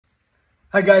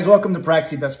Hi guys, welcome to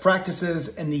Praxie Best Practices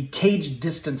and the Cage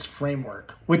Distance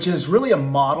Framework, which is really a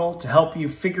model to help you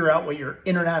figure out what your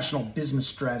international business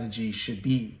strategy should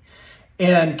be.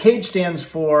 And CAGE stands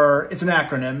for, it's an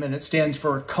acronym, and it stands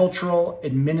for Cultural,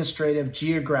 Administrative,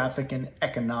 Geographic, and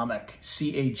Economic,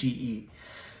 CAGE.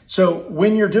 So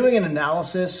when you're doing an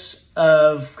analysis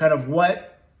of kind of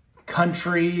what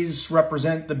countries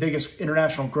represent the biggest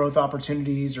international growth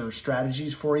opportunities or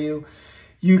strategies for you,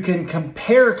 you can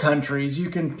compare countries,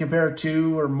 you can compare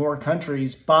two or more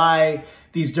countries by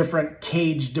these different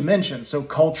CAGE dimensions. So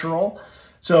cultural,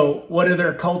 so what are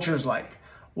their cultures like?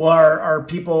 Well, are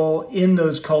people in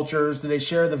those cultures, do they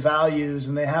share the values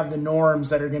and they have the norms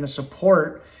that are going to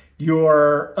support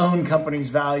your own company's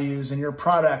values and your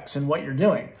products and what you're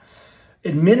doing?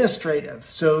 Administrative,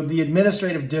 so the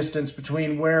administrative distance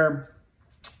between where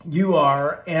you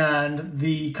are and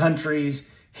the country's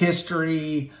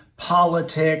history,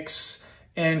 politics,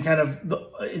 and kind of the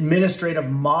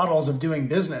administrative models of doing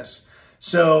business.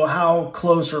 So how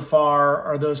close or far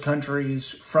are those countries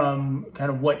from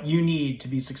kind of what you need to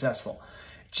be successful?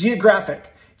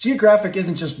 Geographic. Geographic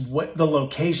isn't just what the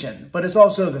location, but it's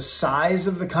also the size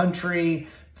of the country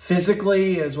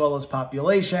physically as well as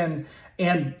population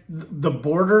and the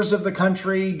borders of the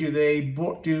country.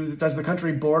 Does the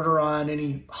country border on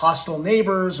any hostile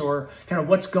neighbors, or kind of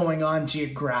what's going on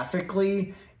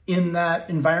geographically in that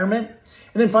environment?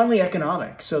 And then finally,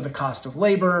 economic. So the cost of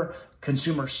labor,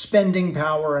 consumer spending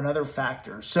power, and other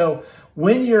factors. So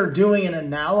when you're doing an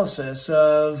analysis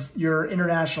of your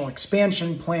international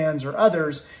expansion plans or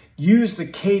others, use the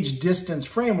CAGE distance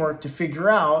framework to figure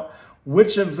out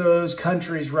which of those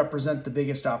countries represent the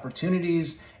biggest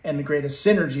opportunities and the greatest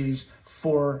synergies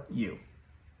for you.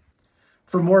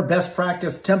 For more best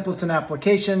practice templates and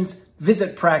applications,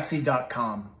 visit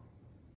Praxie.com.